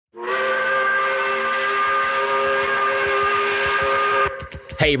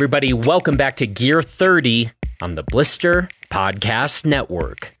Hey everybody, welcome back to Gear 30 on the Blister Podcast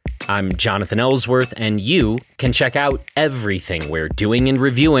Network. I'm Jonathan Ellsworth, and you can check out everything we're doing and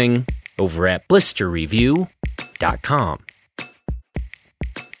reviewing over at blisterreview.com.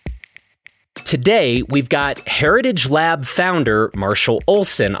 Today, we've got Heritage Lab founder Marshall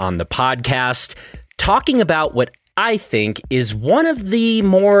Olson on the podcast, talking about what I think is one of the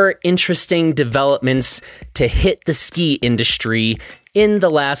more interesting developments to hit the ski industry in the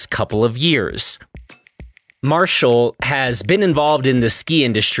last couple of years. Marshall has been involved in the ski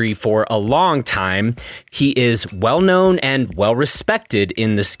industry for a long time. He is well known and well respected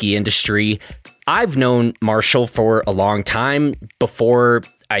in the ski industry. I've known Marshall for a long time before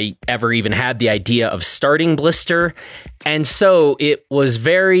I ever even had the idea of starting Blister. And so it was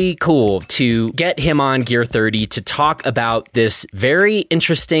very cool to get him on Gear 30 to talk about this very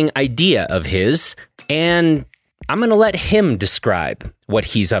interesting idea of his. And I'm going to let him describe what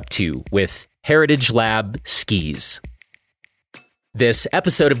he's up to with Heritage Lab skis. This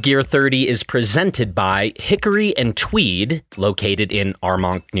episode of Gear 30 is presented by Hickory and Tweed, located in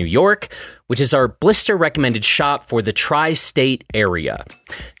Armonk, New York, which is our Blister recommended shop for the tri-state area.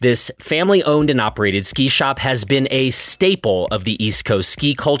 This family-owned and operated ski shop has been a staple of the East Coast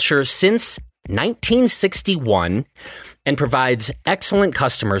ski culture since 1961 and provides excellent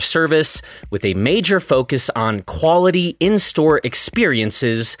customer service with a major focus on quality in-store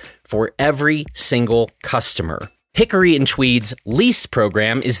experiences for every single customer. Hickory and Tweed's lease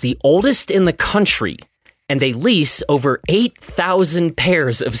program is the oldest in the country, and they lease over 8,000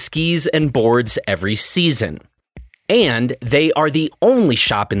 pairs of skis and boards every season. And they are the only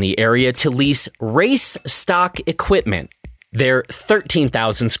shop in the area to lease race stock equipment. Their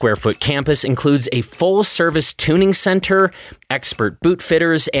 13,000 square foot campus includes a full-service tuning center, expert boot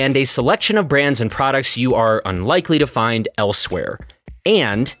fitters, and a selection of brands and products you are unlikely to find elsewhere.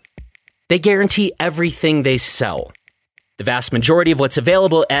 And they guarantee everything they sell. The vast majority of what's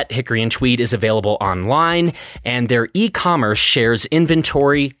available at Hickory and Tweed is available online, and their e-commerce shares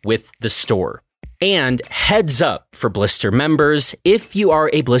inventory with the store. And heads up for Blister members, if you are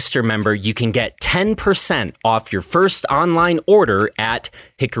a Blister member, you can get 10% off your first online order at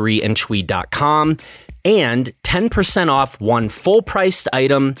hickoryandtweed.com and 10% off one full-priced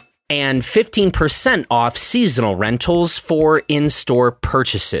item and 15% off seasonal rentals for in-store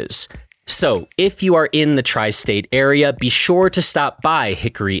purchases. So, if you are in the tri-state area, be sure to stop by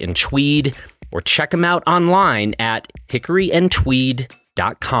Hickory and Tweed or check them out online at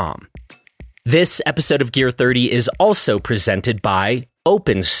hickoryandtweed.com. This episode of Gear 30 is also presented by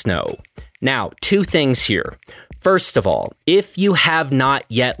Open Snow. Now, two things here. First of all, if you have not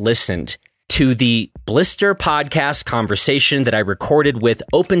yet listened to the Blister podcast conversation that I recorded with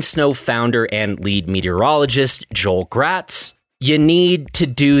Open Snow founder and lead meteorologist Joel Gratz, you need to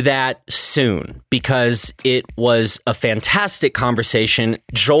do that soon because it was a fantastic conversation.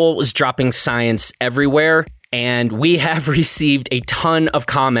 Joel was dropping science everywhere, and we have received a ton of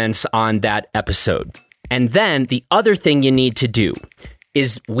comments on that episode. And then the other thing you need to do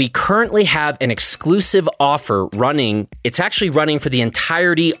is we currently have an exclusive offer running. It's actually running for the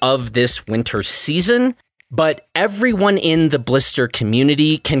entirety of this winter season, but everyone in the Blister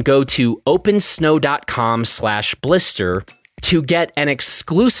community can go to opensnow.com/blister to get an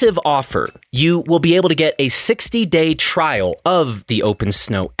exclusive offer. You will be able to get a 60-day trial of the Open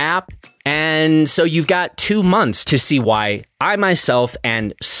Snow app. And so you've got 2 months to see why I myself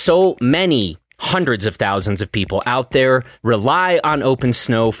and so many hundreds of thousands of people out there rely on Open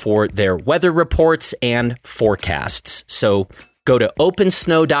Snow for their weather reports and forecasts. So go to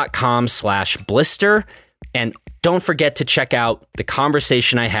opensnow.com/blister and don't forget to check out the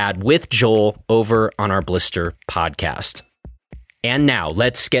conversation I had with Joel over on our Blister podcast. And now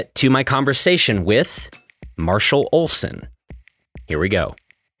let's get to my conversation with Marshall Olson. Here we go.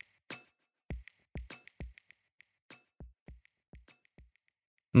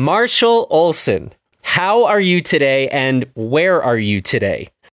 Marshall Olson, how are you today and where are you today?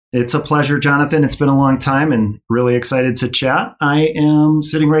 It's a pleasure, Jonathan. It's been a long time and really excited to chat. I am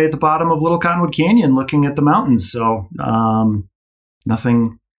sitting right at the bottom of Little Cottonwood Canyon looking at the mountains. So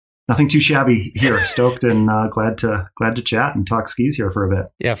nothing too shabby here. Stoked and glad to chat and talk skis here for a bit.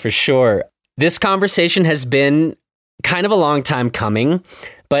 Yeah, for sure. This conversation has been kind of a long time coming,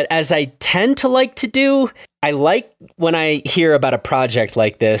 but as I tend to like to do, I like when I hear about a project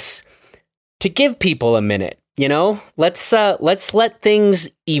like this to give people a minute. You know, let's let things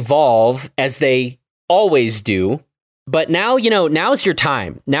evolve as they always do. But now, now's your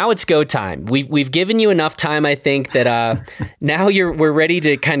time. Now it's go time. We've given you enough time, I think, that now we're ready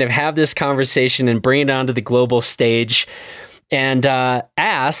to kind of have this conversation and bring it onto the global stage. and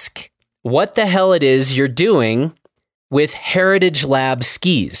ask what the hell it is you're doing with Heritage Lab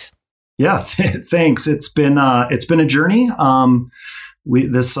skis. Yeah, thanks. It's been a journey. I'm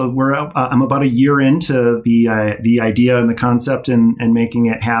about a year into the idea and the concept and making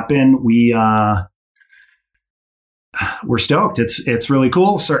it happen. We're stoked. It's really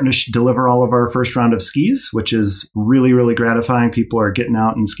cool. Starting to deliver all of our first round of skis, which is really, really gratifying. People are getting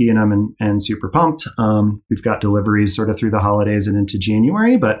out and skiing them and super pumped. We've got deliveries sort of through the holidays and into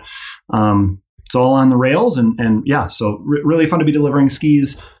January, but it's all on the rails and yeah, so really fun to be delivering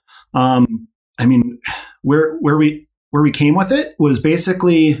skis. I mean, where we came with it was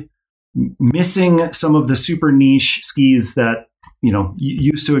basically missing some of the super niche skis that,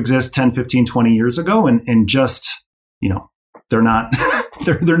 used to exist 10, 15, 20 years ago and just, they're not,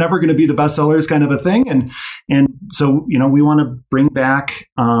 they're never going to be the best sellers kind of a thing. And so, we want to bring back,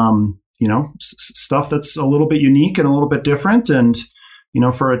 stuff that's a little bit unique and a little bit different. And,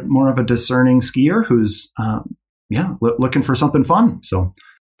 for more of a discerning skier who's, looking for something fun. So.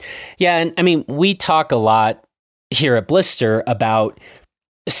 Yeah. And I mean, we talk a lot here at Blister about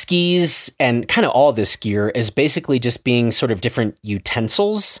skis and kind of all this gear as basically just being sort of different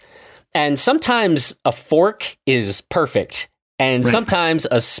utensils. And sometimes a fork is perfect and sometimes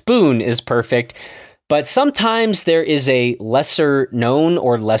a spoon is perfect, but sometimes there is a lesser known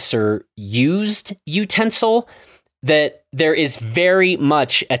or lesser used utensil that there is very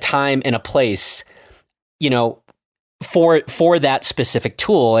much a time and a place, for that specific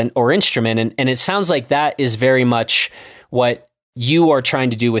tool or instrument. And it sounds like that is very much what you are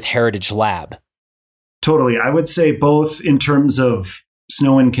trying to do with Heritage Lab. Totally. I would say both in terms of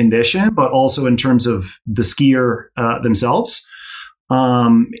snow and condition, but also in terms of the skier themselves.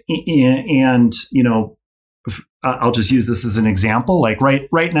 I'll just use this as an example. Like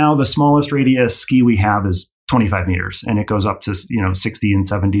right now, the smallest radius ski we have is 25 meters and it goes up to, 60 and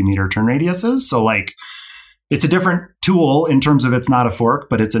 70 meter turn radiuses. So like, it's a different tool in terms of it's not a fork,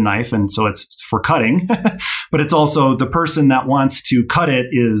 but it's a knife. And so it's for cutting, but it's also the person that wants to cut it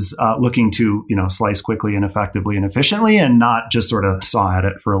is looking to, slice quickly and effectively and efficiently and not just sort of saw at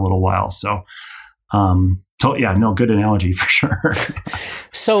it for a little while. So, good analogy for sure.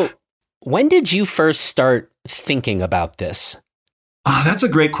 So when did you first start thinking about this? That's a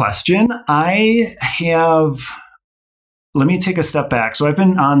great question. Let me take a step back. So I've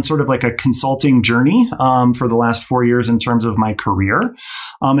been on sort of like a consulting journey for the last 4 years in terms of my career.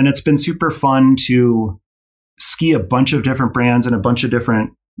 And it's been super fun to ski a bunch of different brands and a bunch of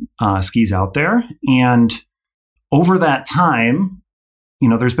different skis out there. And over that time,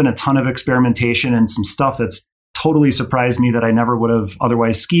 there's been a ton of experimentation and some stuff that's totally surprised me that I never would have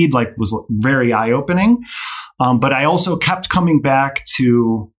otherwise skied, like was very eye-opening. But I also kept coming back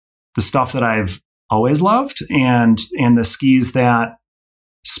to the stuff that I've always loved, and the skis that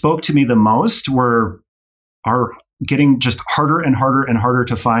spoke to me the most are getting just harder and harder and harder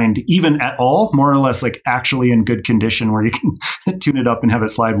to find, even at all, more or less like actually in good condition where you can tune it up and have it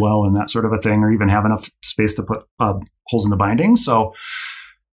slide well and that sort of a thing, or even have enough space to put holes in the binding. So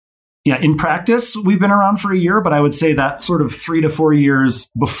yeah, in practice, we've been around for a year, but I would say that sort of 3 to 4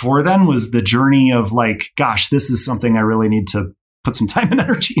 years before then was the journey of like, gosh, this is something I really need to put some time and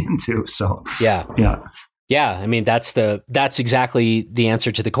energy into. So yeah. I mean, that's exactly the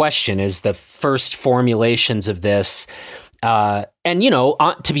answer to the question, is the first formulations of this. And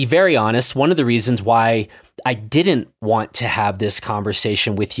to be very honest, one of the reasons why I didn't want to have this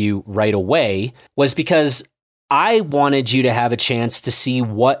conversation with you right away was because I wanted you to have a chance to see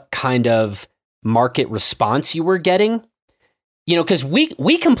what kind of market response you were getting. Because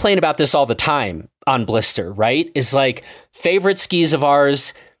we complain about this all the time on Blister, right? It's like favorite skis of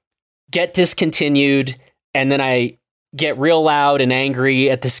ours get discontinued, and then I get real loud and angry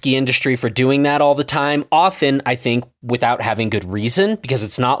at the ski industry for doing that all the time. Often, I think, without having good reason, because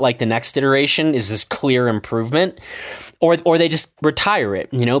it's not like the next iteration is this clear improvement, or they just retire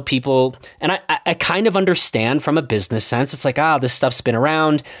it. People, and I kind of understand from a business sense. It's like, this stuff's been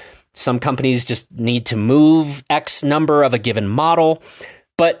around. Some companies just need to move X number of a given model.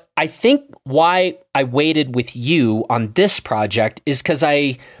 But I think why I waited with you on this project is because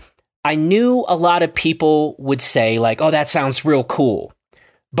I knew a lot of people would say like, oh, that sounds real cool.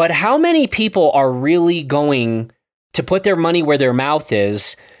 But how many people are really going to put their money where their mouth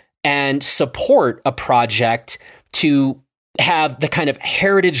is and support a project to have the kind of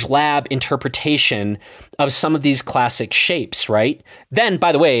Heritage Lab interpretation of some of these classic shapes, right? Then,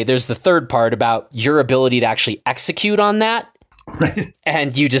 by the way, there's the third part about your ability to actually execute on that. Right.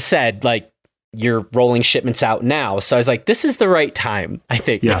 And you just said, like, you're rolling shipments out now. So I was like, this is the right time, I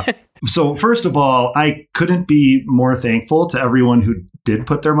think. Yeah. So first of all, I couldn't be more thankful to everyone who did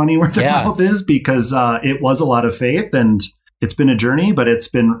put their money where their mouth is, because it was a lot of faith, and it's been a journey, but it's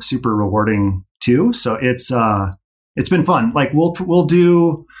been super rewarding too. So it's been fun. Like we'll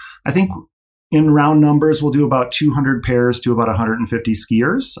do, I think in round numbers, we'll do about 200 pairs to about 150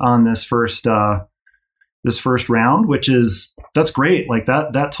 skiers on this first round, that's great. Like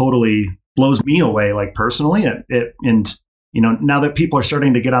that totally blows me away. Like personally, and now that people are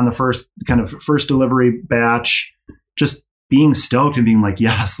starting to get on the first delivery batch, just being stoked and being like,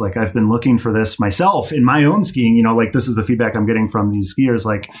 yes, like I've been looking for this myself in my own skiing, like this is the feedback I'm getting from these skiers.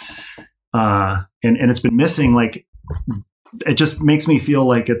 Like, and it's been missing. Like, it just makes me feel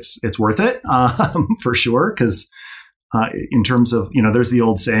like it's worth it, for sure. Cause, in terms of, there's the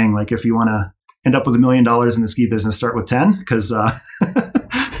old saying, like, if you want to end up with $1 million in the ski business, start with 10. Cause,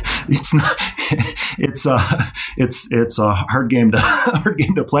 it's not, it's a hard game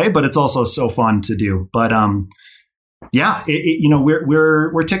to play, but it's also so fun to do. But, yeah,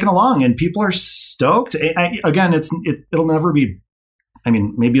 we're ticking along and people are stoked. Again, it'll never be,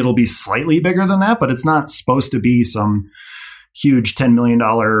 maybe it'll be slightly bigger than that, but it's not supposed to be some huge $10 million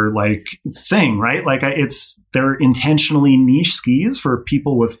like thing, right? Like they're intentionally niche skis for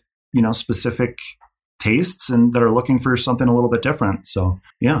people with, specific tastes and that are looking for something a little bit different. So,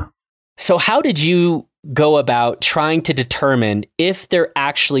 yeah. So how did you go about trying to determine if there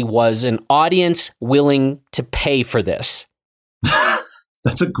actually was an audience willing to pay for this?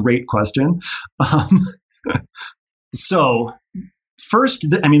 That's a great question. So first,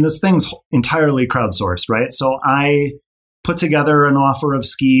 this thing's entirely crowdsourced, right? So I put together an offer of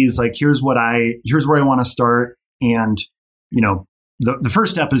skis, like here's where I want to start. And, the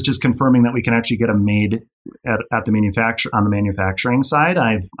first step is just confirming that we can actually get them made at the on the manufacturing side.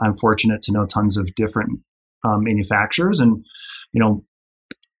 I'm fortunate to know tons of different manufacturers, and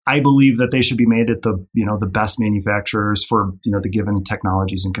I believe that they should be made at the best manufacturers for the given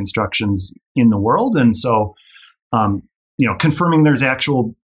technologies and constructions in the world. And so confirming there's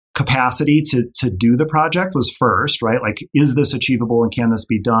actual capacity to do the project was first, right? Like, is this achievable and can this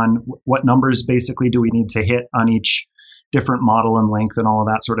be done? What numbers basically do we need to hit on each different model and length and all of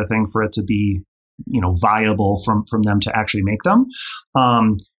that sort of thing for it to be, viable from them to actually make them.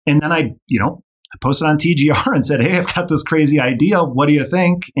 And then I posted on TGR and said, hey, I've got this crazy idea. What do you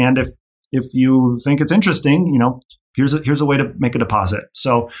think? And if you think it's interesting, here's a way to make a deposit.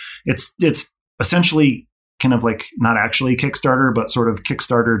 So it's essentially kind of like not actually Kickstarter, but sort of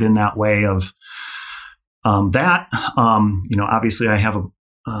Kickstartered in that way of that. Obviously I have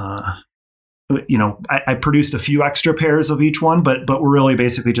I produced a few extra pairs of each one, but we're really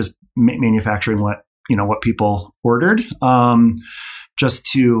basically just manufacturing what people ordered, just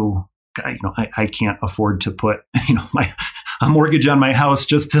to, I can't afford to put, a mortgage on my house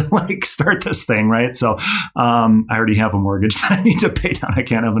just to like start this thing. Right. So, I already have a mortgage that I need to pay down. I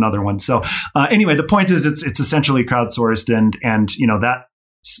can't have another one. So, anyway, the point is it's essentially crowdsourced and,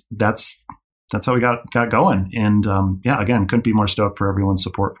 that's how we got going. And again, couldn't be more stoked for everyone's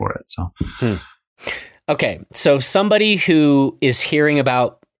support for it. So, Okay. So somebody who is hearing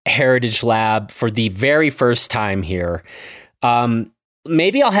about Heritage Lab for the very first time here,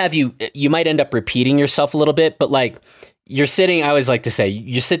 maybe I'll have you might end up repeating yourself a little bit, but like you're sitting, I always like to say,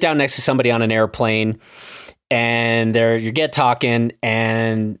 you sit down next to somebody on an airplane and you get talking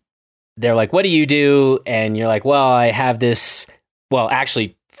and they're like, what do you do? And you're like, well, I have this, well,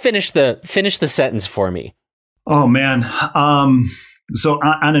 actually, finish the sentence for me. Oh man. So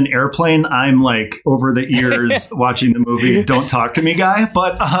on an airplane, I'm like over the ears watching the movie Don't Talk to Me guy.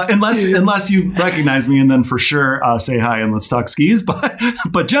 But unless you recognize me, and then for sure say hi and let's talk skis.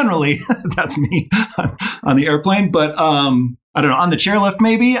 But generally that's me on the airplane. But I don't know, on the chairlift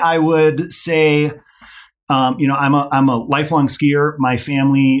maybe I would say I'm a lifelong skier. My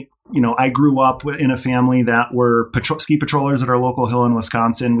family, I grew up in a family that were ski patrollers at our local hill in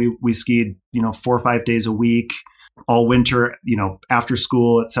Wisconsin. We skied, 4 or 5 days a week, all winter, after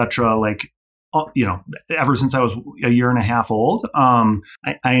school, etc. Like, ever since I was a year and a half old. I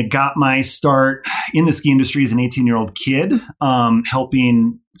had got my start in the ski industry as an 18-year-old kid,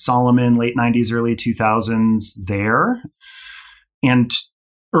 helping Salomon late 90s, early 2000s there. And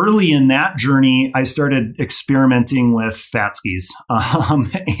early in that journey, I started experimenting with fat skis.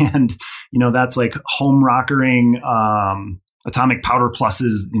 And, that's like home rockering, atomic powder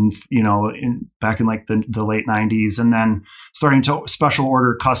pluses, back in like the late 90s, and then starting to special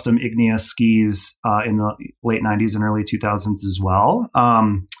order custom Igneous skis in the late 90s and early 2000s as well.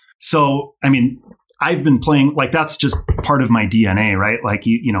 So, I've been playing, like, that's just part of my DNA, right? Like,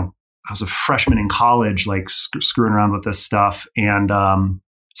 I was a freshman in college, like screwing around with this stuff. And,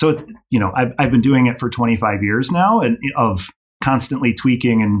 So it's, I've been doing it for 25 years now, and of constantly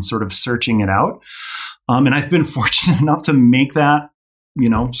tweaking and sort of searching it out. And I've been fortunate enough to make that,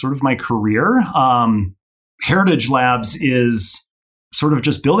 sort of my career. Heritage Labs is sort of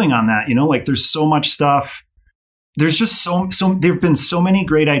just building on that, like there's so much stuff. There's just there've been so many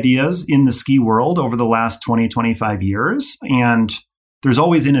great ideas in the ski world over the last 20, 25 years. And there's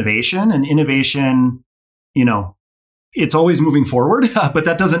always innovation, and innovation, it's always moving forward, but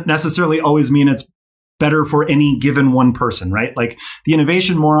that doesn't necessarily always mean it's better for any given one person, right? Like the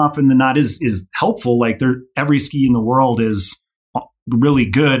innovation more often than not is helpful. Like every ski in the world is really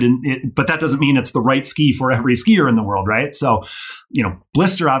good, but that doesn't mean it's the right ski for every skier in the world, right? So,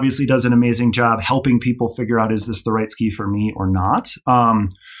 Blister obviously does an amazing job helping people figure out, is this the right ski for me or not?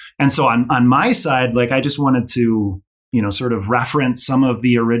 And so on my side, like I just wanted to, sort of reference some of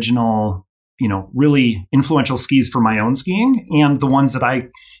the original, really influential skis for my own skiing, and the ones that I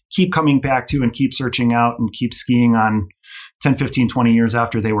keep coming back to and keep searching out and keep skiing on 10, 15, 20 years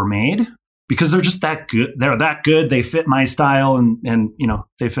after they were made. Because they're just that good. They're that good. They fit my style, and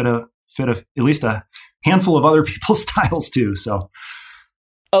they fit at least a handful of other people's styles too. So,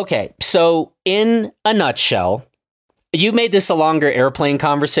 okay. So in a nutshell, you made this a longer airplane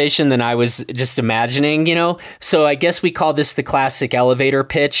conversation than I was just imagining. So I guess we call this the classic elevator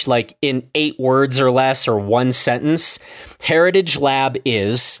pitch, like in 8 words or less, or one sentence. Heritage Lab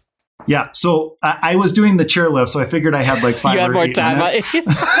is. Yeah. So I was doing the chairlift, so I figured I had like 5 you had or more 8 time.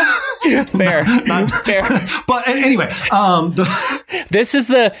 Fair. Fair. But anyway, this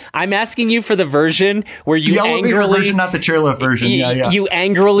is I'm asking you for the version where you the elevator version, not the chairlift version. Yeah. You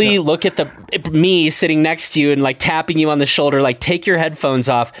angrily look at me sitting next to you and like tapping you on the shoulder, like, take your headphones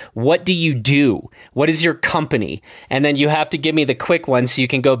off. What do you do? What is your company? And then you have to give me the quick one so you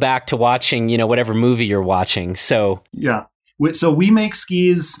can go back to watching, whatever movie you're watching. So yeah. So we make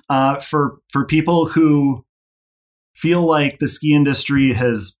skis for people who feel like the ski industry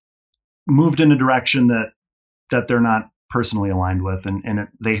has moved in a direction that they're not personally aligned with, and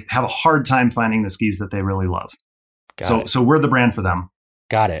they have a hard time finding the skis that they really love. So we're the brand for them.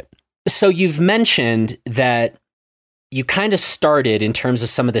 Got it. So you've mentioned that you kind of started in terms of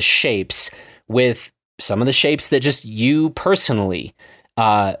some of the shapes with some of the shapes that just you personally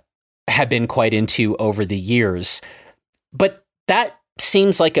have been quite into over the years. But that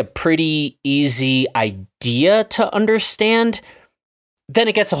seems like a pretty easy idea to understand. Then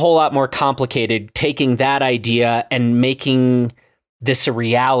it gets a whole lot more complicated, taking that idea and making this a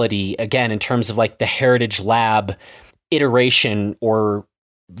reality, again, in terms of like the Heritage Lab iteration or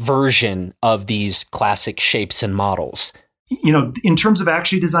version of these classic shapes and models. In terms of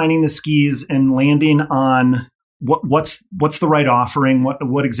actually designing the skis and landing on what's the right offering,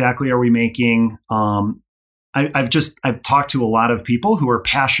 what exactly are we making? I've talked to a lot of people who are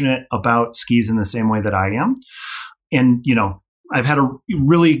passionate about skis in the same way that I am. And, I've had a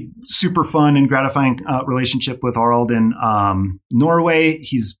really super fun and gratifying relationship with Harald in Norway.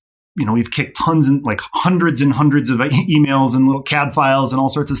 He's, we've kicked tons and like hundreds and hundreds of emails and little CAD files and all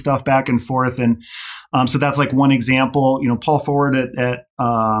sorts of stuff back and forth. And so that's like one example. Paul Forward at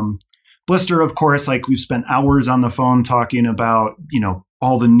Blister, of course, like we've spent hours on the phone talking about,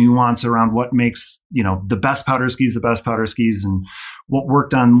 all the nuance around what makes, the best powder skis and what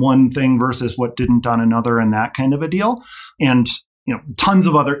worked on one thing versus what didn't on another, and that kind of a deal. And, tons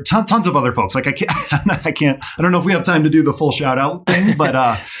of other folks. Like I don't know if we have time to do the full shout out thing,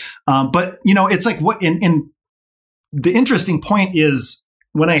 but it's like and the interesting point is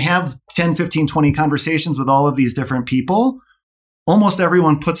when I have 10, 15, 20 conversations with all of these different people, almost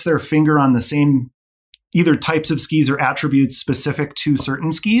everyone puts their finger on the same either types of skis or attributes specific to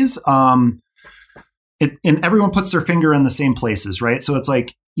certain skis. And everyone puts their finger in the same places, right? So it's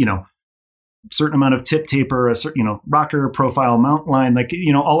like, certain amount of tip taper, a certain, rocker profile, mount line, like,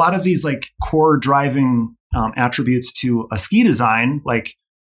 a lot of these like core driving attributes to a ski design. Like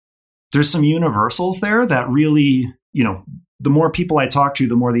there's some universals there that really, the more people I talk to,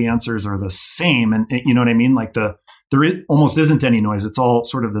 the more the answers are the same. And you know what I mean? Like there almost isn't any noise. It's all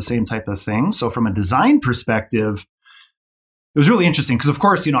sort of the same type of thing. So from a design perspective, it was really interesting because, of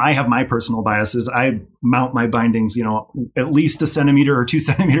course, I have my personal biases. I mount my bindings, at least 1 centimeter or 2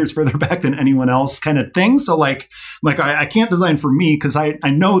 centimeters further back than anyone else kind of thing. So like I can't design for me because I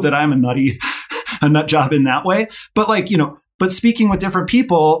know that I'm a nut job in that way. But like, but speaking with different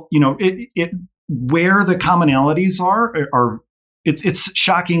people, where the commonalities are it's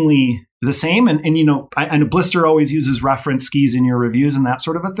shockingly the same. And I know Blister always uses reference skis in your reviews and that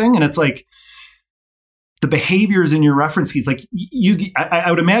sort of a thing. And it's like the behaviors in your reference skis, like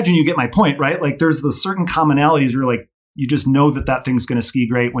I would imagine you get my point, right? Like there's the certain commonalities where like, just know that thing's going to ski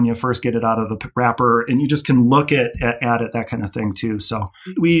great when you first get it out of the wrapper, and you just can look at it, that kind of thing too. So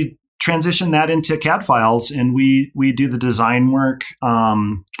we transition that into CAD files, and we do the design work,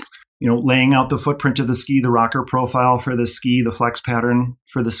 laying out the footprint of the ski, the rocker profile for the ski, the flex pattern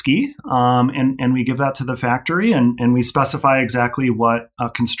for the ski. And we give that to the factory, and we specify exactly what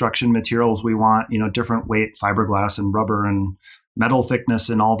construction materials we want, different weight, fiberglass and rubber and metal thickness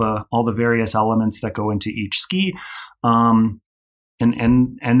and all the various elements that go into each ski. And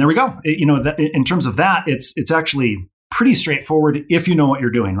there we go. In terms of that, it's actually pretty straightforward if you know what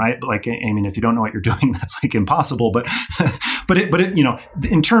you're doing, right? Like, I mean, if you don't know what you're doing, that's like impossible. But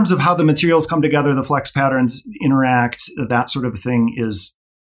in terms of how the materials come together, the flex patterns interact, that sort of thing is,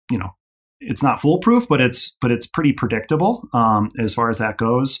 it's not foolproof, but it's pretty predictable as far as that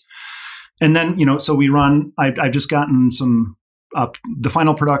goes. And then, so we run. I've just gotten some the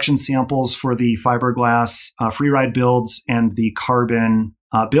final production samples for the fiberglass freeride builds and the carbon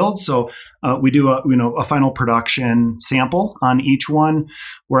builds. So we do a final production sample on each one,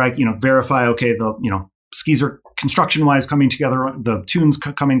 where I verify, okay, the skis are construction wise coming together, the tunes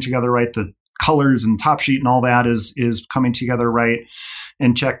coming together right, the colors and top sheet and all that is coming together right,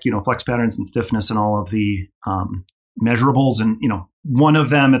 and check flex patterns and stiffness and all of the measurables. And one of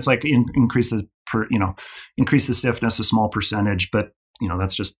them, it's like increase the stiffness a small percentage, but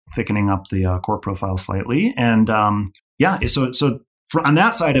that's just thickening up the core profile slightly. And so on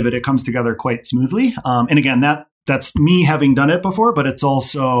that side of it, it comes together quite smoothly. And again, that's me having done it before, but it's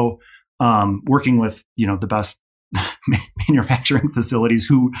also working with the best manufacturing facilities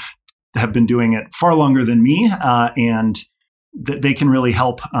who have been doing it far longer than me, and they can really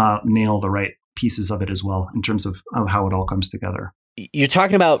help nail the right pieces of it as well in terms of how it all comes together. You're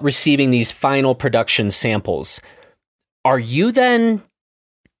talking about receiving these final production samples. Are you then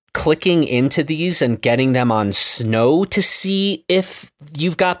clicking into these and getting them on snow to see if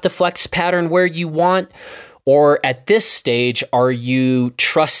you've got the flex pattern where you want? Or at this stage, are you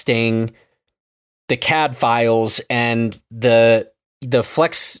trusting the CAD files and the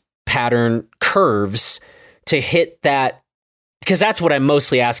flex pattern curves to hit that? Because that's what I'm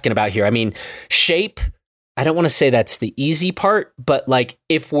mostly asking about here. I mean, shape, I don't want to say that's the easy part, but like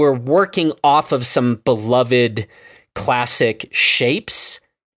if we're working off of some beloved classic shapes,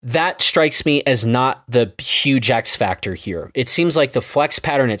 that strikes me as not the huge X factor here. It seems like the flex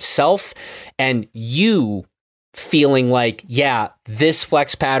pattern itself and you feeling like, yeah, this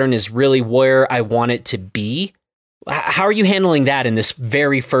flex pattern is really where I want it to be. How are you handling that in this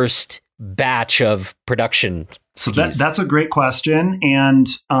very first batch of production? So that's a great question. And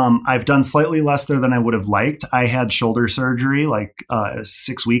I've done slightly less there than I would have liked. I had shoulder surgery like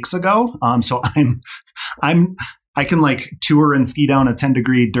 6 weeks ago. So I can like tour and ski down a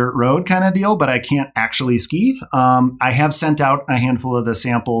 10-degree dirt road kind of deal, but I can't actually ski. I have sent out a handful of the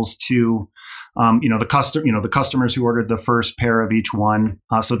samples to the customers who ordered the first pair of each one,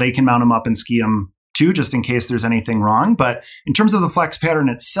 so they can mount them up and ski them too, just in case there's anything wrong. But in terms of the flex pattern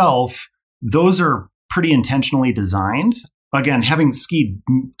itself, those are pretty intentionally designed. Again, having skied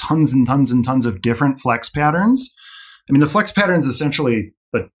tons and tons and tons of different flex patterns. I mean, the flex pattern is essentially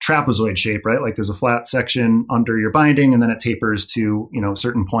a trapezoid shape, right? Like there's a flat section under your binding, and then it tapers to,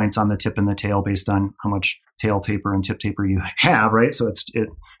 certain points on the tip and the tail based on how much tail taper and tip taper you have, right? So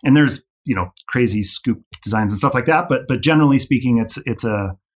and there's, crazy scoop designs and stuff like that. But generally speaking, it's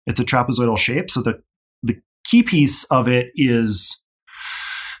a trapezoidal shape. So the key piece of it is,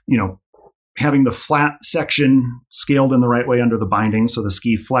 having the flat section scaled in the right way under the binding, so the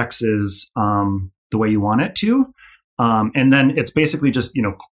ski flexes the way you want it to. And then it's basically just,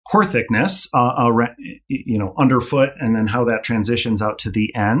 core thickness, underfoot, and then how that transitions out to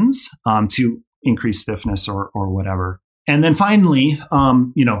the ends to increase stiffness or whatever. And then finally,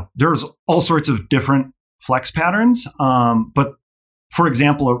 there's all sorts of different flex patterns. But for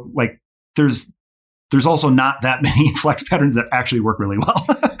example, like there's also not that many flex patterns that actually work really well.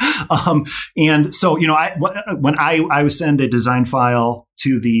 And so, when I send a design file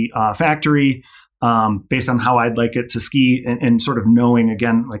to the factory, based on how I'd like it to ski and sort of knowing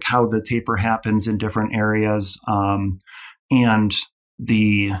again, like how the taper happens in different areas. And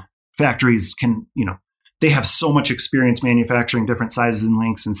the factories can, they have so much experience manufacturing different sizes and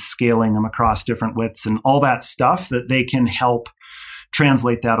lengths and scaling them across different widths and all that stuff that they can help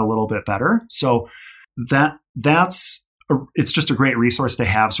translate that a little bit better. So it's just a great resource to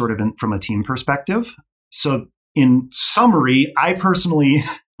have sort of from a team perspective. So in summary, I personally,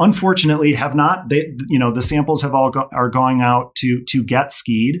 unfortunately, have not. The samples have are going out to get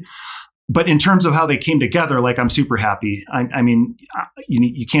skied. but in terms of how they came together, like I'm super happy. I mean,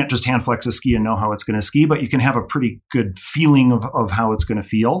 you can't just hand flex a ski and know how it's going to ski, but you can have a pretty good feeling of how it's going to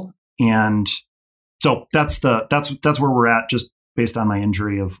feel. And so that's where we're at, just based on my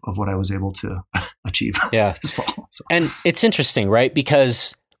injury of what I was able to achieve this fall. So. And it's interesting, right?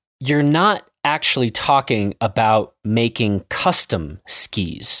 Because you're not actually talking about making custom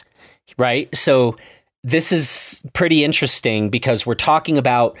skis, right? So this is pretty interesting because we're talking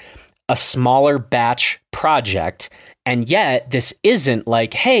about a smaller batch project. And yet this isn't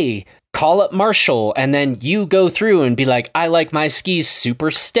like, hey, call up Marshall and then you go through and be like, I like my skis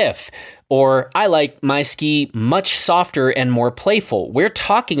super stiff, or I like my ski much softer and more playful. We're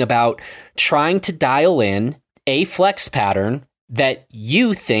talking about trying to dial in a flex pattern that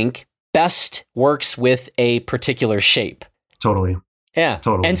you think best works with a particular shape. Totally. Yeah.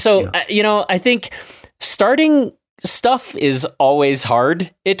 Totally. And so, I think starting stuff is always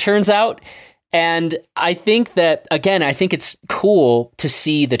hard, it turns out. And I think that, again, I think it's cool to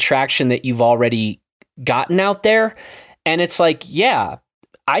see the traction that you've already gotten out there. And it's like, yeah,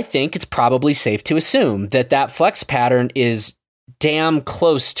 I think it's probably safe to assume that flex pattern is damn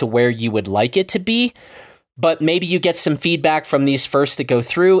close to where you would like it to be. But maybe you get some feedback from these first that go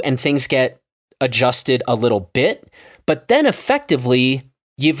through and things get adjusted a little bit. But then effectively,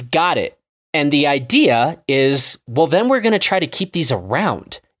 you've got it. And the idea is, well, then we're going to try to keep these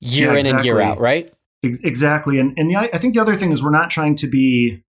around year in and year out, right? Exactly. And I think the other thing is we're not trying to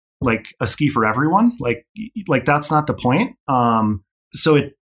be like a ski for everyone. Like that's not the point. So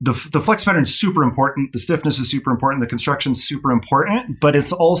the flex pattern is super important. The stiffness is super important. The construction is super important. But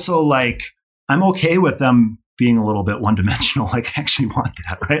it's also like, I'm okay with them being a little bit one-dimensional. Like, I actually want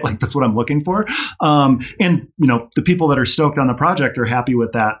that, right? Like, that's what I'm looking for. And, the people that are stoked on the project are happy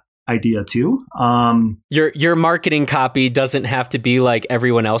with that idea too. Your marketing copy doesn't have to be like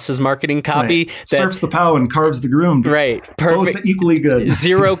everyone else's marketing copy. Right. Surfs the pow and carves the groom. Right. Perfect. Both equally good.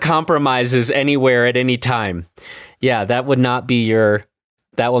 Zero compromises anywhere at any time. Yeah, that will not be your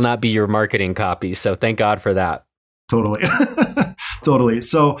marketing copy. So thank God for that. Totally. Totally.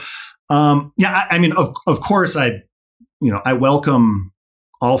 So, I mean, of course, I welcome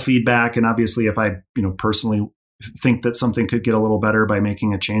all feedback, and obviously, if I, personally think that something could get a little better by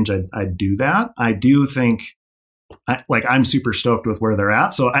making a change, I'd do that. I do think, I'm super stoked with where they're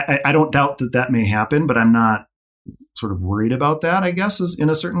at, so I don't doubt that may happen, but I'm not sort of worried about that, I guess, is in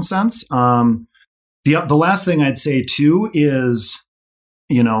a certain sense. The last thing I'd say too is,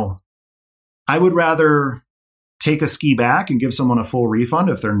 I would rather take a ski back and give someone a full refund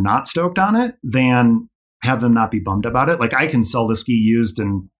if they're not stoked on it than have them not be bummed about it. Like, I can sell the ski used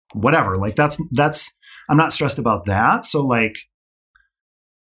and whatever. Like, that's I'm not stressed about that. So I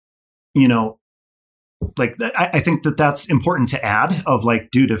think that's important to add of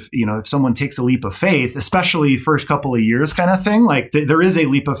like, dude, if someone takes a leap of faith, especially first couple of years kind of thing, like there is a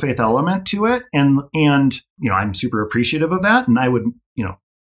leap of faith element to it. And I'm super appreciative of that. And I would,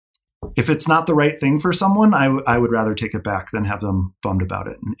 if it's not the right thing for someone, I would rather take it back than have them bummed about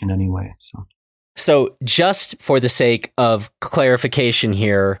it in any way. So just for the sake of clarification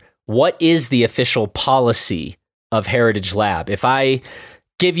here, what is the official policy of Heritage Lab? If I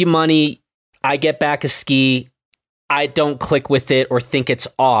give you money, I get back a ski, I don't click with it or think it's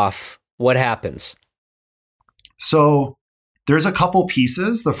off, what happens? So there's a couple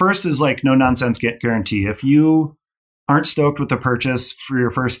pieces. The first is like no nonsense guarantee. If you aren't stoked with the purchase for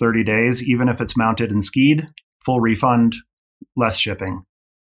your first 30 days, even if it's mounted and skied, full refund, less shipping.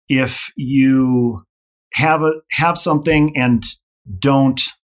 If you have something and don't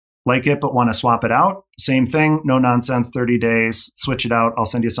like it but want to swap it out, same thing, no nonsense, 30 days, switch it out, I'll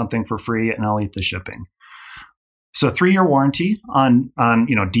send you something for free and I'll eat the shipping. So 3-year warranty on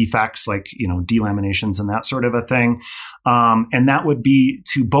defects like delaminations and that sort of a thing. And that would be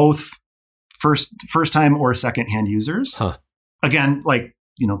to both first time or second hand users. Huh. Again,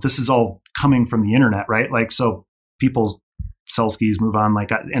 this is all coming from the internet, right? Like, so people sell skis, move on,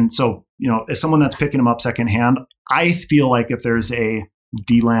 and so, as someone that's picking them up secondhand, I feel like if there's a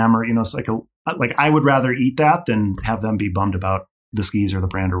delam or, it's like I would rather eat that than have them be bummed about the skis or the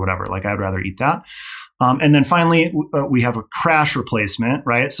brand or whatever. Like, I'd rather eat that. And then finally, we have a crash replacement,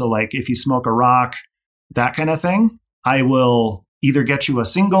 right? So like if you smoke a rock, that kind of thing, I will either get you a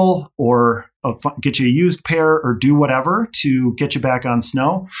single or get you a used pair or do whatever to get you back on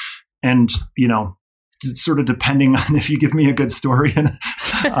snow. And, sort of depending on if you give me a good story, and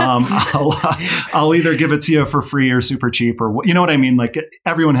I'll either give it to you for free or super cheap, or you know what I mean? Like,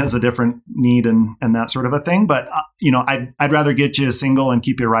 everyone has a different need and that sort of a thing. But I'd rather get you a single and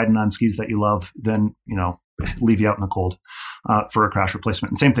keep you riding on skis that you love than leave you out in the cold for a crash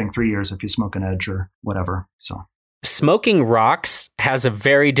replacement. And same thing, 3 years if you smoke an Edge or whatever. So smoking rocks has a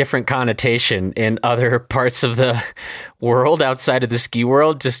very different connotation in other parts of the world outside of the ski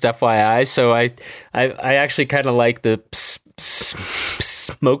world, just FYI. So I actually kind of like the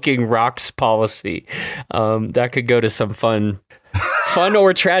smoking rocks policy. That could go to some fun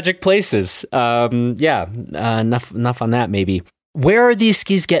or tragic places. Enough on that maybe. Where are these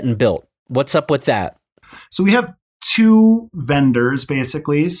skis getting built? What's up with that? So we have two vendors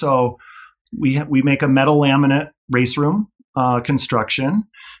basically. So we make a metal laminate race room construction,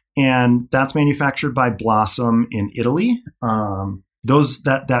 and that's manufactured by Blossom in Italy.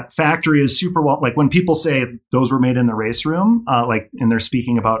 That factory is super well. Like when people say those were made in the race room, and they're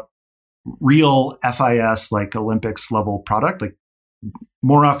speaking about real FIS, like Olympics level product, like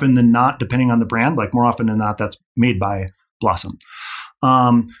more often than not, depending on the brand, like more often than not, that's made by Blossom.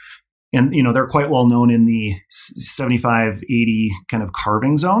 And, they're quite well known in the 75, 80 kind of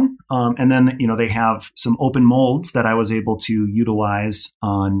carving zone. And then, they have some open molds that I was able to utilize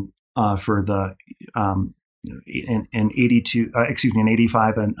on for the an 82, an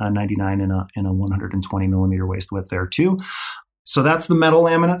 85, a 99, and a 120 millimeter waist width there too. So that's the metal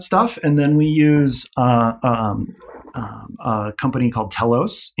laminate stuff. And then we use a company called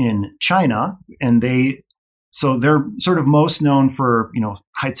Telos in China, and they're sort of most known for,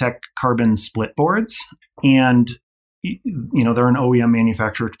 high-tech carbon split boards. And, they're an OEM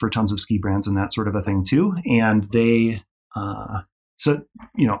manufacturer for tons of ski brands and that sort of a thing too. And they, I've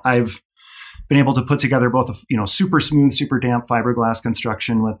been able to put together both a, super smooth, super damp fiberglass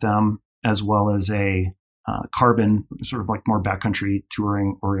construction with them, as well as a carbon, sort of like more backcountry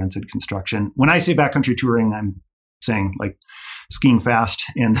touring oriented construction. When I say backcountry touring, I'm saying like skiing fast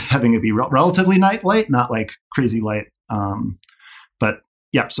and having it be relatively light, not like crazy light. But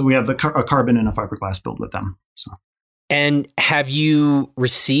yeah, so we have a carbon and a fiberglass build with them. So. And have you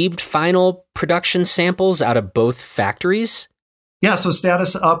received final production samples out of both factories? Yeah, so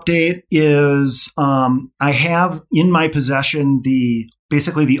status update is I have in my possession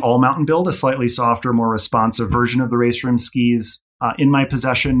basically the all mountain build, a slightly softer, more responsive version of the race room skis in my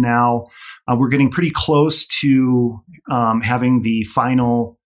possession now. We're getting pretty close to having the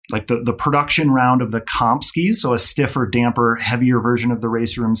final, like the production round of the comp skis. So a stiffer, damper, heavier version of the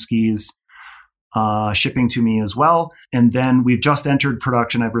race room skis shipping to me as well. And then we've just entered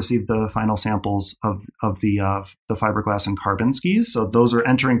production. I've received the final samples of the fiberglass and carbon skis. So those are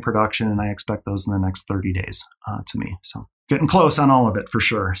entering production, and I expect those in the next 30 days to me. So getting close on all of it for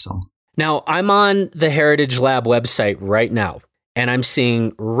sure. So now I'm on the Heritage Lab website right now, and I'm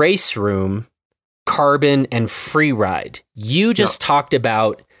seeing race room, carbon, and free ride. You just talked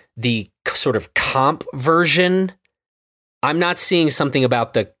about the sort of comp version. I'm not seeing something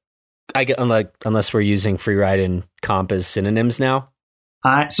about unless we're using free ride and comp as synonyms now.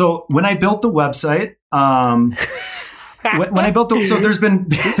 So when I built the website, so there's been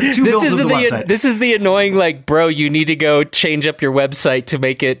two builds of the website. This is the annoying, bro, you need to go change up your website to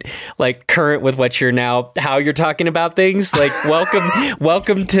make it current with how you're talking about things.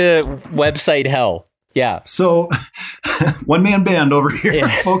 Welcome to website hell. Yeah. So one man band over here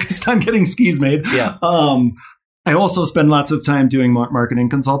focused on getting skis made. Yeah. I also spend lots of time doing marketing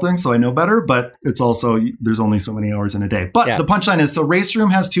consulting, so I know better, but it's also, there's only so many hours in a day. But the punchline is, so Race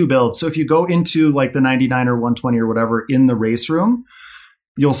Room has two builds. So if you go into the 99 or 120 or whatever in the Race Room,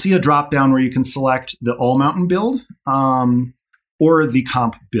 you'll see a drop down where you can select the all mountain build or the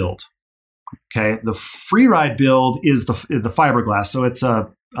comp build. Okay. The free ride build is the fiberglass. So it's a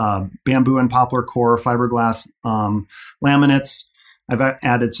bamboo and poplar core fiberglass laminates. I've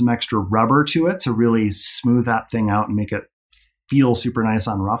added some extra rubber to it to really smooth that thing out and make it feel super nice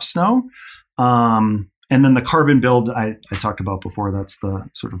on rough snow. And then the carbon build I talked about before, that's the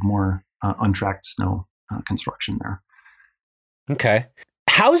sort of more untracked snow construction there. Okay.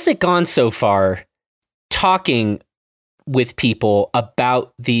 How's it gone so far talking with people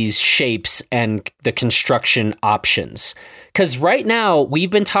about these shapes and the construction options? Because right now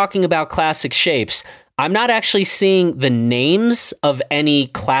we've been talking about classic shapes. I'm not actually seeing the names of any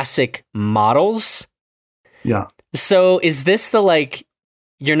classic models. Yeah. So is this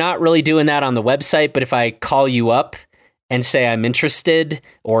you're not really doing that on the website, but if I call you up and say I'm interested,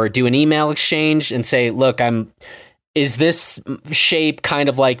 or do an email exchange and say, look, is this shape kind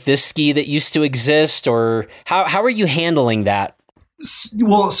of like this ski that used to exist, or how are you handling that?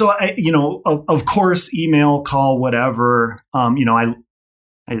 Well, so I, of course, email, call, whatever. I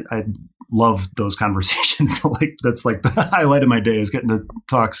love those conversations. So that's the highlight of my day, is getting to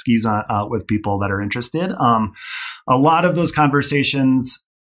talk skis with people that are interested. A lot of those conversations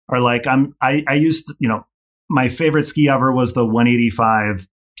are I used to, my favorite ski ever was the 185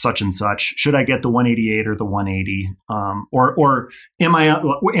 such and such. Should I get the 188 or the 180? Or am I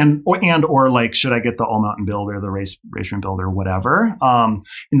or like should I get the all mountain build or the race room build or whatever?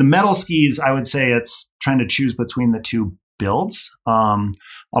 In the metal skis, I would say it's trying to choose between the two builds. I'll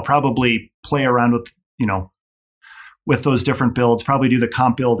probably play around with those different builds. Probably do the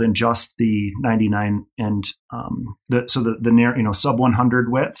comp build in just the 99 and the near sub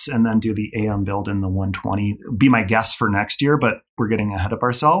 100 widths, and then do the AM build in the 120. Be my guess for next year, but we're getting ahead of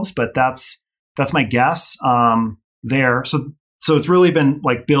ourselves. But that's my guess there. So it's really been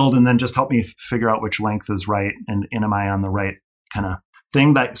like build and then just help me figure out which length is right and am I on the right kind of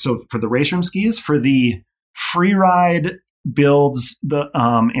thing. So for the race room skis, for the free ride builds,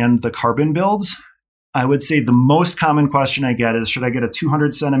 and the carbon builds, I would say the most common question I get is, should I get a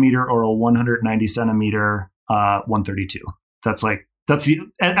 200 centimeter or a 190 centimeter 132?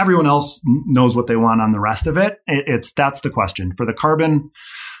 Everyone else knows what they want on the rest of it. That's the question. For the carbon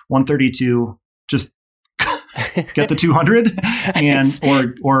 132, just get the 200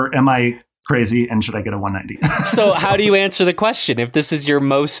 or am I crazy and should I get a 190? So how do you answer the question? If this is your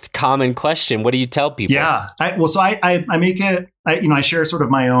most common question, what do you tell people? Yeah. I make it, I share sort of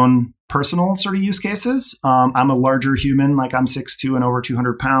my own personal sort of use cases. I'm a larger human, like I'm 6'2" and over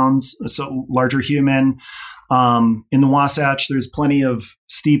 200 pounds. So larger human. In the Wasatch, there's plenty of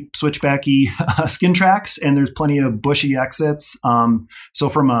steep switchbacky skin tracks and there's plenty of bushy exits. So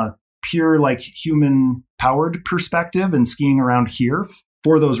from a pure like human powered perspective and skiing around here,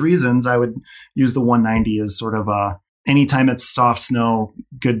 for those reasons, I would use the 190 as sort of anytime it's soft snow,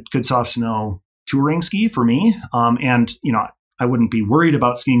 good soft snow touring ski for me. And I wouldn't be worried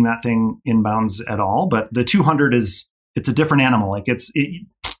about skiing that thing inbounds at all. But the 200 it's a different animal. Like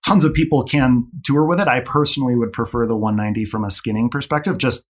tons of people can tour with it. I personally would prefer the 190 from a skinning perspective,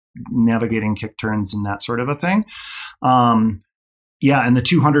 just navigating kick turns and that sort of a thing. And the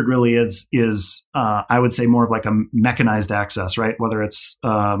 200 really is I would say more of like a mechanized access, right? Whether it's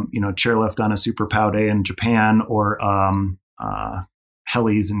chairlift on a super pow day in Japan or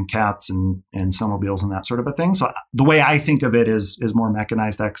helis and cats and snowmobiles and that sort of a thing. So the way I think of it is more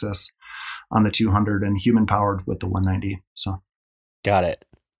mechanized access on the 200 and human powered with the 190. So got it.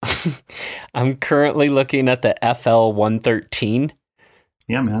 I'm currently looking at the FL 113.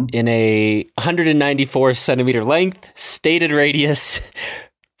 Yeah, man. In a 194 centimeter length, stated radius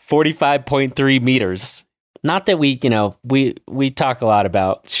 45.3 meters. Not that we talk a lot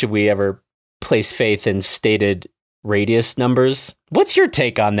about should we ever place faith in stated radius numbers. What's your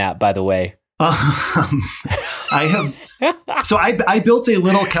take on that, by the way? I built a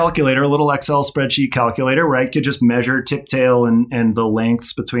little calculator, a little Excel spreadsheet calculator where I could just measure tip tail and the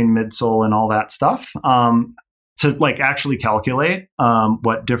lengths between midsole and all that stuff. To like actually calculate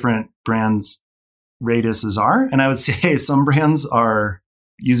what different brands' radiuses are. And I would say some brands are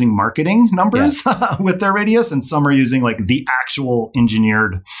using marketing numbers with their radius, and some are using like the actual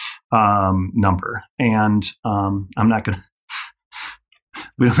engineered number. And I'm not going to,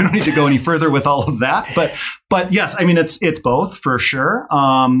 we don't need to go any further with all of that. But yes, I mean, it's both for sure.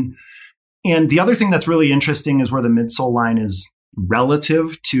 And the other thing that's really interesting is where the midsole line is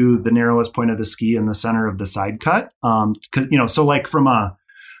relative to the narrowest point of the ski in the center of the side cut. So like from a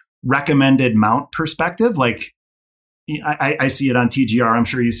recommended mount perspective, like I see it on TGR. I'm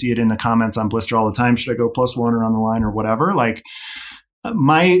sure you see it in the comments on Blister all the time. Should I go +1 or on the line or whatever? Like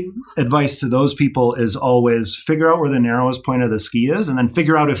my advice to those people is always figure out where the narrowest point of the ski is, and then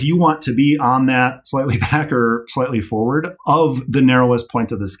figure out if you want to be on that slightly back or slightly forward of the narrowest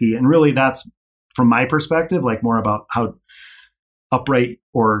point of the ski. And really that's, from my perspective, like more about how upright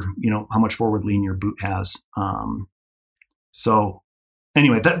or how much forward lean your boot has. So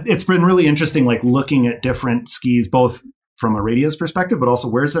anyway, it's been really interesting, like looking at different skis, both from a radius perspective, but also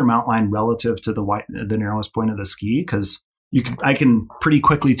where's their mount line relative to the narrowest point of the ski, because I can pretty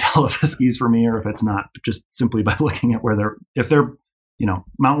quickly tell if a ski's for me or if it's not, just simply by looking at where if their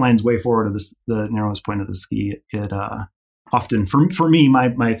mount line's way forward of the narrowest point of the ski. It often for me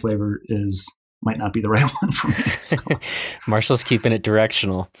my flavor might not be the right one for me. So. Marshall's keeping it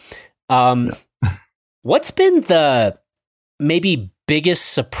directional. What's been the maybe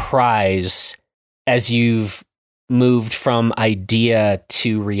biggest surprise as you've moved from idea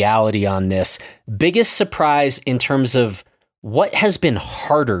to reality on this? Biggest surprise in terms of what has been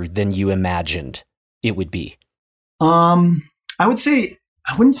harder than you imagined it would be? I wouldn't say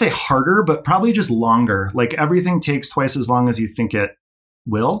harder, but probably just longer. Like everything takes twice as long as you think it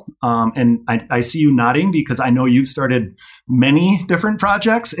will. And I see you nodding because I know you've started many different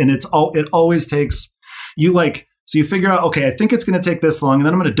projects, and it always takes you So you figure out, okay, I think it's going to take this long, and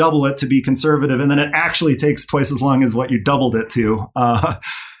then I'm going to double it to be conservative, and then it actually takes twice as long as what you doubled it to.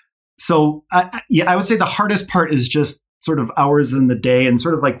 So I would say the hardest part is just sort of hours in the day and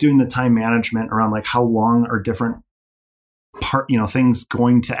sort of like doing the time management around like how long are different things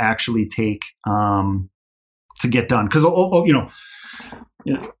going to actually take to get done. Because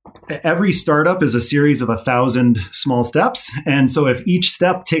every startup is a series of 1,000 small steps. And so if each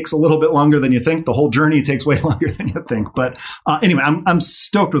step takes a little bit longer than you think, the whole journey takes way longer than you think. But anyway, I'm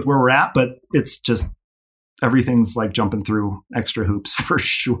stoked with where we're at, but it's just everything's like jumping through extra hoops for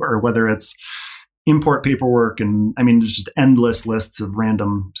sure, whether it's import paperwork and I mean, there's just endless lists of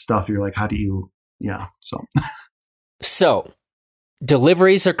random stuff. You're like, how do you, So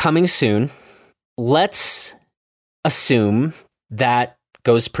deliveries are coming soon. Let's assume that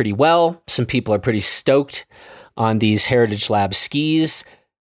goes pretty well. Some people are pretty stoked on these Heritage Lab skis.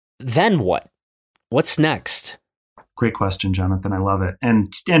 Then what? What's next? Great question, Jonathan. I love it.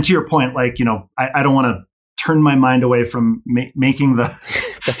 And to your point, like, I don't want to turn my mind away from making the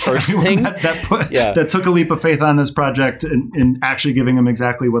first thing that took a leap of faith on this project and actually giving them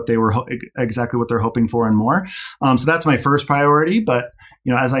exactly what they're hoping for and more. So that's my first priority. But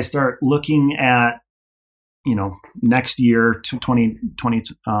as I start looking at next year to 2020,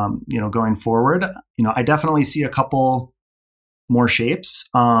 going forward, I definitely see a couple more shapes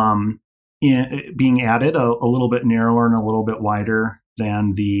being added, a little bit narrower and a little bit wider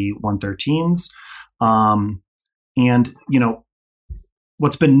than the 113s. And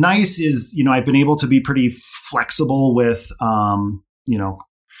what's been nice is, I've been able to be pretty flexible with,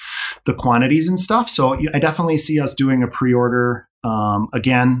 the quantities and stuff. So I definitely see us doing a pre-order,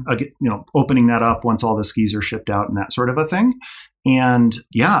 again, opening that up once all the skis are shipped out and that sort of a thing. And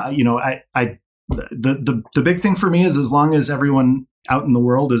the big thing for me is as long as everyone out in the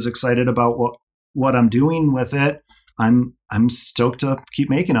world is excited about what I'm doing with it, I'm stoked to keep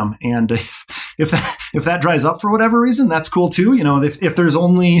making them. And if that dries up for whatever reason, that's cool too. If there's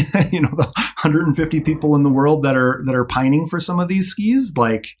only, the 150 people in the world that are pining for some of these skis,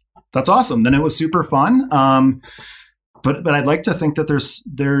 like that's awesome. Then it was super fun. But I'd like to think that there's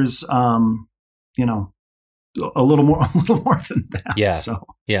a little more than that. Yeah. So.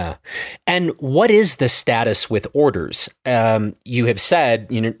 Yeah. And what is the status with orders? You have said,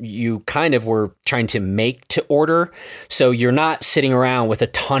 you kind of were trying to make to order. So you're not sitting around with a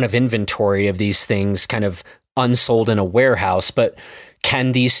ton of inventory of these things kind of unsold in a warehouse, but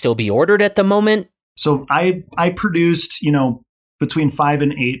can these still be ordered at the moment? So I produced, between 5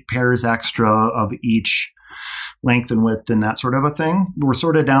 and 8 pairs extra of each length and width and that sort of a thing. We're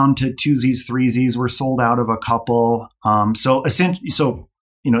sort of down to 2Zs, 3Zs. We're sold out of a couple. So essentially,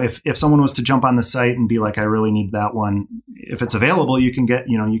 if someone was to jump on the site and be like, I really need that one, if it's available, you can get,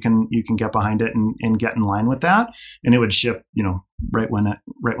 you can get behind it and get in line with that. And it would ship, right when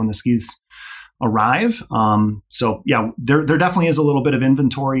the skis arrive. So yeah, there definitely is a little bit of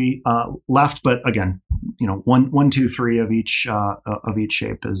inventory left, but again, 1, 2, 3 of each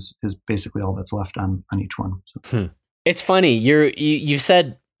shape is basically all that's left on each one. So. It's funny. You've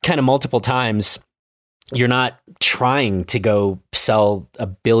said kind of multiple times you're not trying to go sell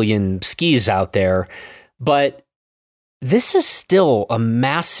 1 billion skis out there, but this is still a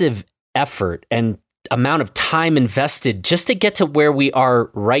massive effort and amount of time invested just to get to where we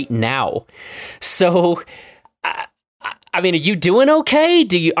are right now. So, I mean, are you doing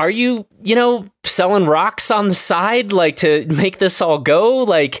okay? Are you selling rocks on the side, like to make this all go?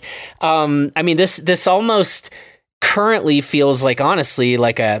 Like, I mean, this almost currently feels like, honestly,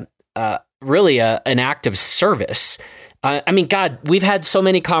 like an act of service. I mean, God, we've had so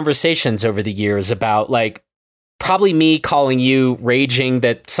many conversations over the years about like, probably me calling you raging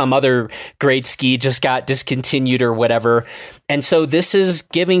that some other great ski just got discontinued or whatever. And so this is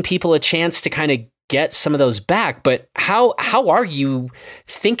giving people a chance to kind of get some of those back. But how are you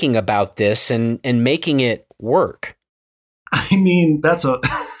thinking about this and making it work? I mean,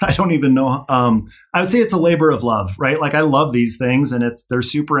 I don't even know. I would say it's a labor of love, right? Like I love these things and they're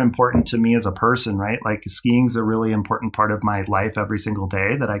super important to me as a person, right? Like skiing is a really important part of my life every single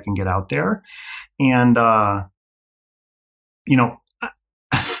day that I can get out there. And,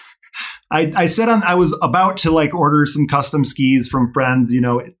 I said I was about to like order some custom skis from friends,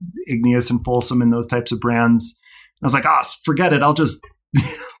 Igneous and Folsom and those types of brands. I was like, forget it. I'll just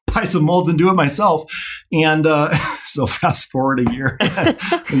buy some molds and do it myself. And so fast forward a year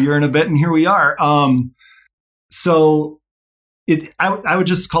and a bit, and here we are. So I would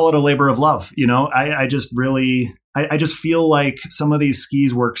just call it a labor of love. I just feel like some of these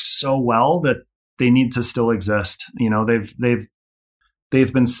skis work so well that they need to still exist.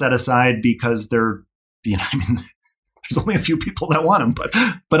 They've been set aside because they're, there's only a few people that want them,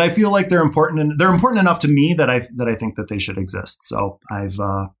 but I feel like they're important, and they're important enough to me that I think that they should exist. So I've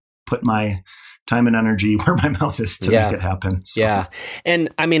put my time and energy where my mouth is to make it happen. So. Yeah. And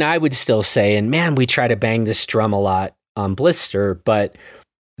I mean, I would still say, and man, we try to bang this drum a lot on Blister, but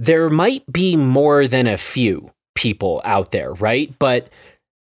there might be more than a few people out there, right? But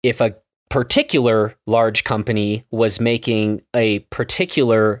if a particular large company was making a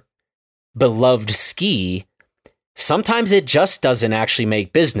particular beloved ski, sometimes it just doesn't actually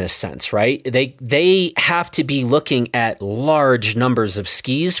make business sense, right? They have to be looking at large numbers of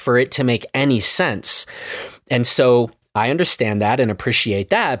skis for it to make any sense. And so I understand that and appreciate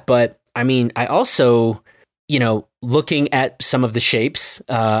that. But I mean, I also, looking at some of the shapes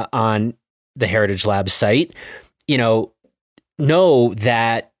on the Heritage Labs site, know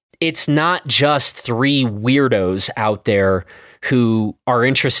that it's not just three weirdos out there who are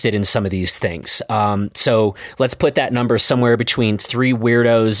interested in some of these things. So let's put that number somewhere between 3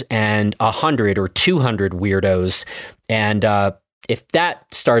 weirdos and 100 or 200 weirdos. And if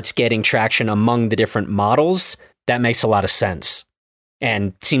that starts getting traction among the different models, that makes a lot of sense.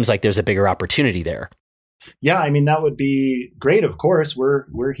 And seems like there's a bigger opportunity there. Yeah, I mean, that would be great. Of course,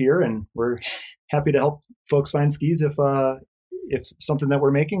 we're here and we're happy to help folks find skis if something that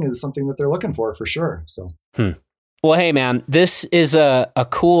we're making is something that they're looking for sure. So. Well, hey, man, this is a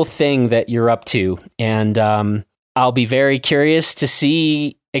cool thing that you're up to. And I'll be very curious to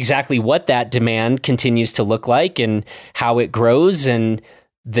see exactly what that demand continues to look like and how it grows and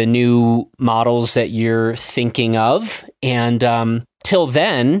the new models that you're thinking of. And till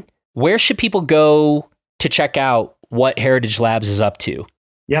then, where should people go to check out what Heritage Labs is up to?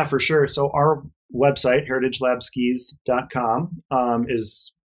 Yeah, for sure. So our website, heritagelabskis.com,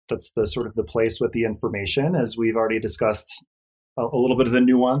 that's the sort of the place with the information, as we've already discussed a little bit of the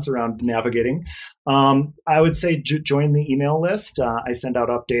nuance around navigating. I would say join the email list. I send out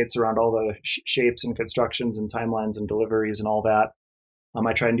updates around all the shapes and constructions and timelines and deliveries and all that.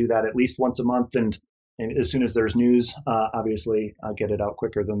 I try and do that at least once a month, and as soon as there's news, obviously get it out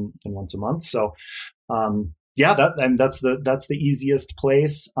quicker than once a month. So that's the easiest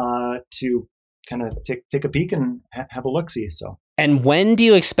place to kind of take a peek and have a look-see. So. And when do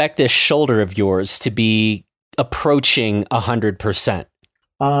you expect this shoulder of yours to be approaching 100%?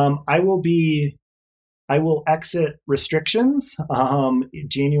 I will exit restrictions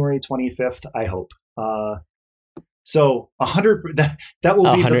January 25th, I hope. So 100, that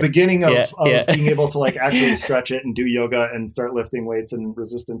will be the beginning of being able to like actually stretch it and do yoga and start lifting weights and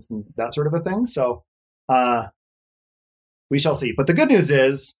resistance and that sort of a thing. So we shall see. But the good news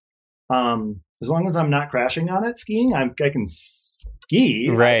is, as long as I'm not crashing on it skiing, I can ski.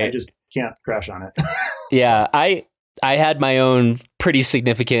 Right. I just can't crash on it. Yeah. I had my own pretty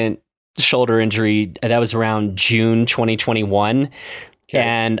significant shoulder injury. That was around June 2021. Okay.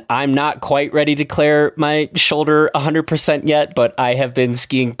 And I'm not quite ready to declare my shoulder 100% yet, but I have been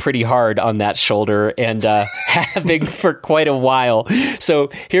skiing pretty hard on that shoulder and having for quite a while. So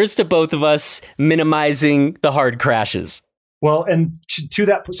here's to both of us minimizing the hard crashes. Well, and to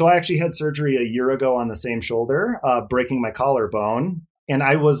that, so I actually had surgery a year ago on the same shoulder, breaking my collarbone. And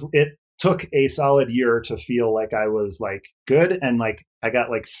it took a solid year to feel like I was like good. And like, I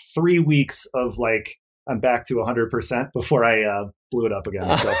got like 3 weeks of like, I'm back to 100% before I blew it up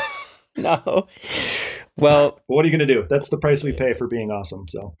again. So. No. Well, what are you going to do? That's the price we pay for being awesome.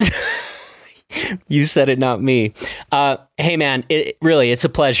 So. You said it, not me. Hey man, it's a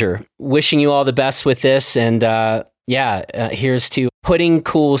pleasure. Wishing you all the best with this. And, here's to putting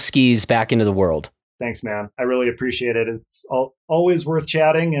cool skis back into the world. Thanks, man. I really appreciate it. It's always worth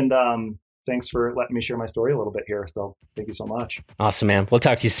chatting. And thanks for letting me share my story a little bit here. So thank you so much. Awesome, man. We'll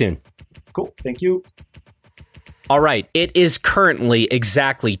talk to you soon. Cool. Thank you. All right. It is currently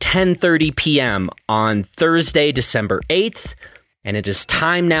exactly 10:30 p.m. on Thursday, December 8th. And it is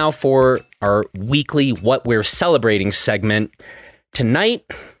time now for our weekly What We're Celebrating segment. Tonight,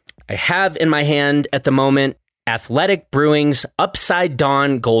 I have in my hand at the moment Athletic Brewing's Upside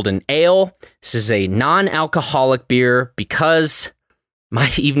Dawn Golden Ale. This is a non-alcoholic beer because my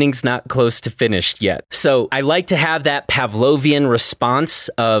evening's not close to finished yet. So I like to have that Pavlovian response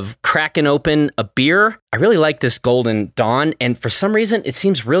of cracking open a beer. I really like this Golden Dawn, and for some reason, it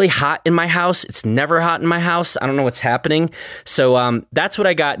seems really hot in my house. It's never hot in my house. I don't know what's happening. So that's what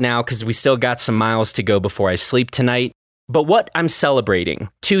I got now, because we still got some miles to go before I sleep tonight. But what I'm celebrating,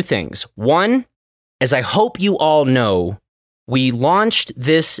 2 things. One, as I hope you all know, we launched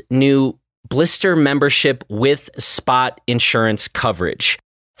this new Blister membership with Spot insurance coverage.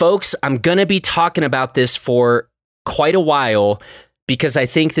 Folks, I'm going to be talking about this for quite a while because I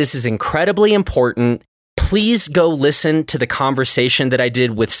think this is incredibly important. please go listen to the conversation that I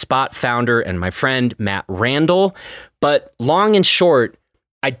did with Spot founder and my friend Matt Randall. But long and short,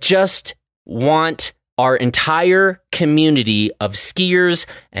 I just want our entire community of skiers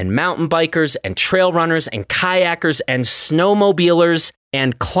and mountain bikers and trail runners and kayakers and snowmobilers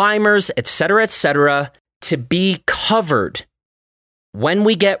and climbers, etc., to be covered when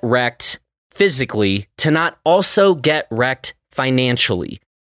we get wrecked physically, to not also get wrecked financially.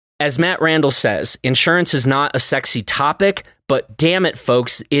 As Matt Randall says, insurance is not a sexy topic, but damn it,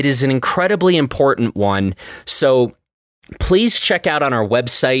 folks, it is an incredibly important one. So please check out on our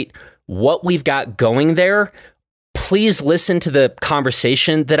website what we've got going there. Please listen to the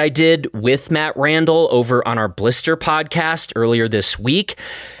conversation that I did with Matt Randall over on our Blister podcast earlier this week.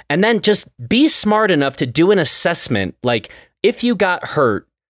 And then just be smart enough to do an assessment. Like, if you got hurt,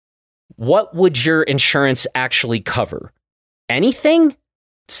 what would your insurance actually cover? Anything?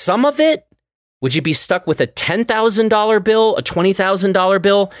 Some of it? Would you be stuck with a $10,000 bill, a $20,000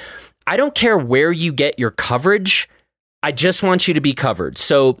 bill? I don't care where you get your coverage. I just want you to be covered.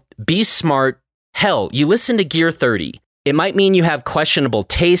 So be smart. Hell, you listen to Gear 30. It might mean you have questionable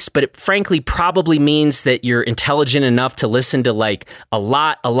taste, but it frankly probably means that you're intelligent enough to listen to like a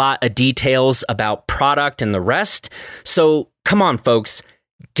lot of details about product and the rest. So come on, folks,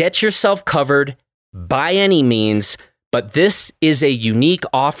 get yourself covered by any means. But this is a unique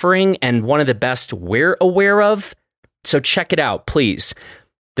offering and one of the best we're aware of. So check it out, please.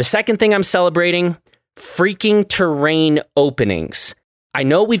 The second thing I'm celebrating, freaking terrain openings. I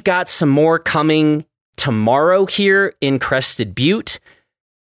know we've got some more coming tomorrow here in Crested Butte,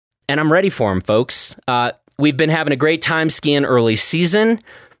 and I'm ready for them, folks. We've been having a great time skiing early season,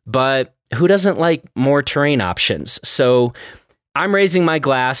 but who doesn't like more terrain options? So I'm raising my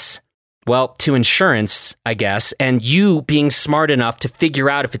glass, well, to insurance, I guess, and you being smart enough to figure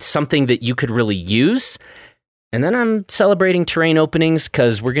out if it's something that you could really use. And then I'm celebrating terrain openings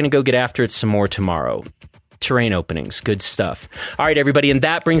because we're going to go get after it some more tomorrow. Terrain openings, good stuff. All right, everybody, and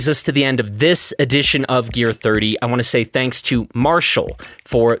that brings us to the end of this edition of Gear 30. I want to say thanks to Marshall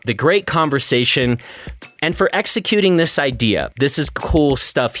for the great conversation and for executing this idea. This is cool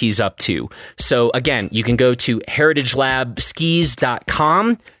stuff he's up to. So again, you can go to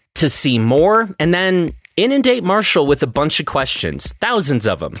heritagelabskis.com to see more, and then inundate Marshall with a bunch of questions, thousands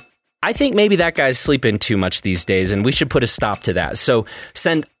of them. I think maybe that guy's sleeping too much these days, and we should put a stop to that. So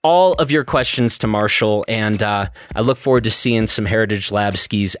send all of your questions to Marshall, and I look forward to seeing some Heritage Lab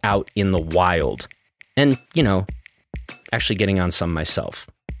skis out in the wild. And, you know, actually getting on some myself.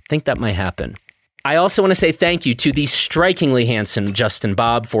 I think that might happen. I also want to say thank you to the strikingly handsome Justin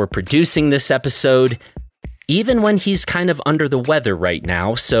Bob for producing this episode, even when he's kind of under the weather right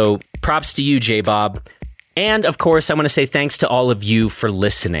now. So props to you, J-Bob. And, of course, I want to say thanks to all of you for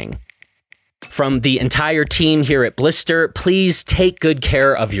listening. From the entire team here at Blister, please take good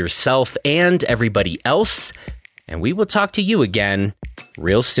care of yourself and everybody else, and we will talk to you again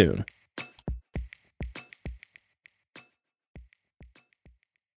real soon.